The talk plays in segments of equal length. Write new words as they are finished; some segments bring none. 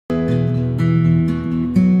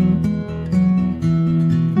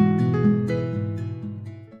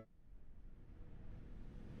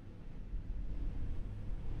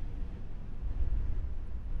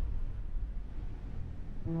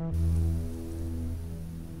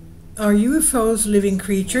Are UFOs living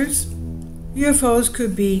creatures? UFOs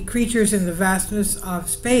could be creatures in the vastness of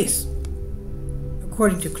space.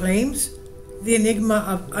 According to claims, the enigma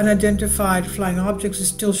of unidentified flying objects is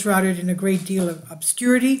still shrouded in a great deal of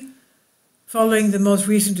obscurity. Following the most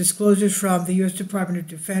recent disclosures from the U.S. Department of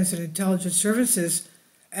Defense and Intelligence Services,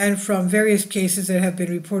 and from various cases that have been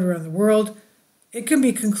reported around the world, it can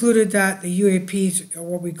be concluded that the UAPs, or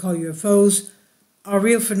what we call UFOs, are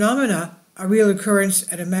real phenomena, a real occurrence,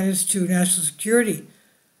 and a menace to national security.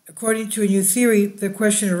 According to a new theory, the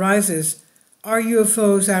question arises, are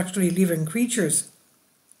UFOs actually living creatures?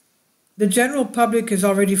 The general public is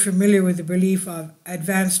already familiar with the belief of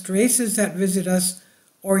advanced races that visit us,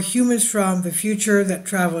 or humans from the future that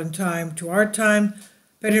travel in time to our time,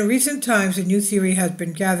 but in recent times a new theory has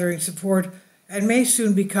been gathering support and may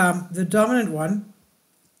soon become the dominant one.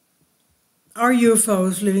 Are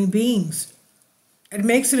UFOs living beings? It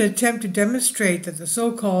makes an attempt to demonstrate that the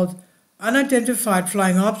so-called unidentified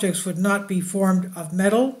flying objects would not be formed of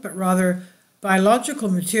metal, but rather biological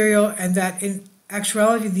material, and that in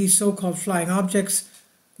actuality these so-called flying objects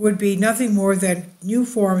would be nothing more than new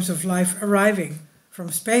forms of life arriving from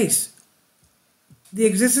space. The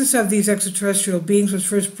existence of these extraterrestrial beings was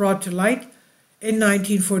first brought to light in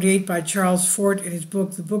 1948 by Charles Fort in his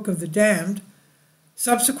book, The Book of the Damned.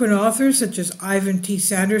 Subsequent authors such as Ivan T.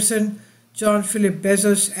 Sanderson, John Philip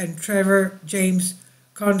Bezos, and Trevor James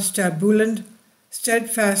Constabuland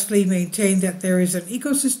steadfastly maintain that there is an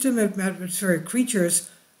ecosystem of atmospheric creatures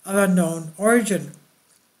of unknown origin.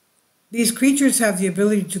 These creatures have the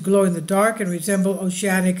ability to glow in the dark and resemble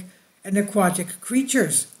oceanic and aquatic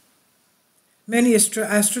creatures. Many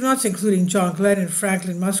astronauts, including John Glenn and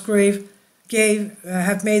Franklin Musgrave,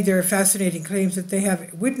 have made their fascinating claims that they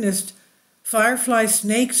have witnessed firefly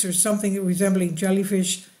snakes or something resembling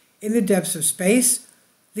jellyfish in the depths of space.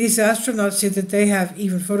 These astronauts say that they have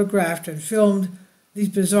even photographed and filmed these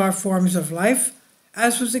bizarre forms of life,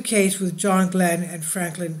 as was the case with John Glenn and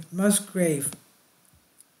Franklin Musgrave.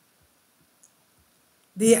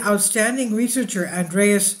 The outstanding researcher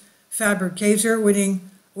Andreas Faber-Kayser,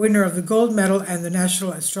 winner of the gold medal and the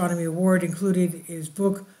National Astronomy Award, included in his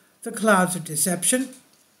book The Clouds of Deception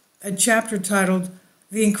a chapter titled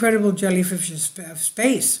The Incredible Jellyfish of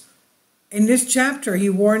Space. In this chapter, he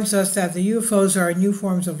warns us that the UFOs are new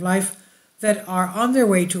forms of life that are on their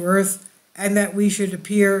way to Earth and that we should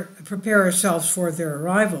prepare ourselves for their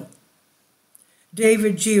arrival.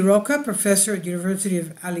 David G. Roca, professor at the University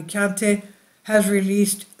of Alicante, has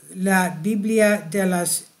released La Biblia de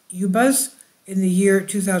las UBAs in the year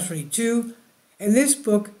 2022. In this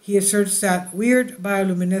book, he asserts that weird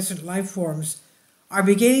bioluminescent life forms are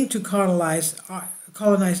beginning to colonize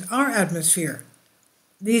our atmosphere.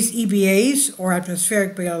 These EBAs, or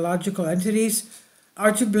atmospheric biological entities,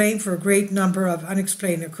 are to blame for a great number of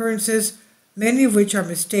unexplained occurrences, many of which are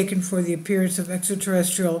mistaken for the appearance of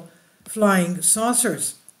extraterrestrial flying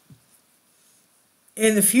saucers.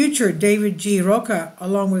 In the future, David G. Roca,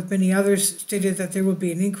 along with many others, stated that there will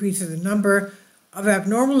be an increase in the number of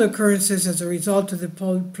abnormal occurrences as a result of the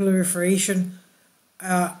proliferating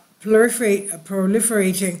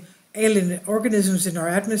alien organisms in our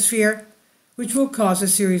atmosphere, which will cause a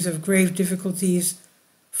series of grave difficulties.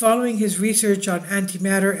 Following his research on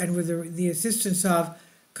antimatter and with the assistance of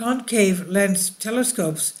concave lens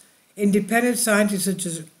telescopes, independent scientists such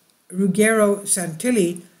as Ruggero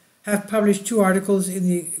Santilli have published 2 articles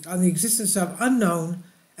on the existence of unknown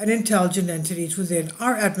and intelligent entities within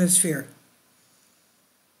our atmosphere.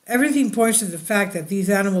 Everything points to the fact that these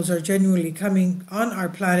animals are genuinely coming on our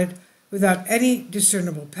planet without any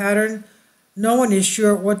discernible pattern. No one is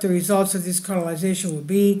sure what the results of this colonization will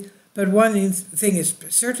be, but one thing is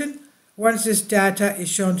certain: once this data is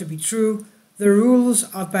shown to be true, the rules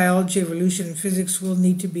of biology, evolution, and physics will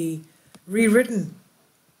need to be rewritten.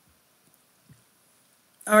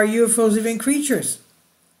 Are UFOs living creatures?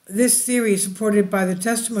 This theory is supported by the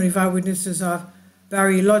testimony of eyewitnesses of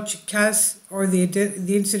Bariloche Cas, or the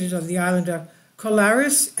incident on the island of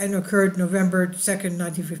Colares, and occurred November 2nd,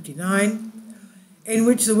 1959, in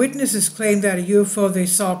which the witnesses claimed that a UFO they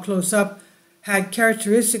saw close up had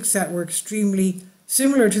characteristics that were extremely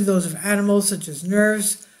similar to those of animals, such as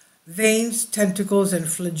nerves, veins, tentacles, and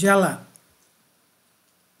flagella.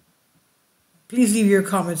 Please leave your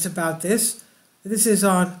comments about this. This is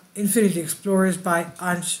on Infinity Explorers by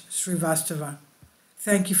Ansh Srivastava.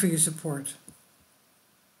 Thank you for your support.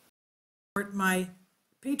 My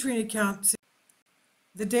Patreon account.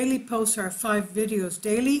 The daily posts are 5 videos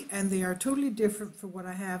daily, and they are totally different from what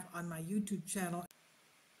I have on my YouTube channel.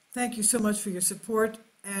 Thank you so much for your support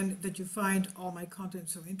and that you find all my content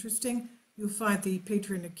so interesting. You'll find the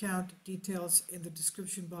Patreon account details in the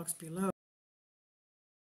description box below.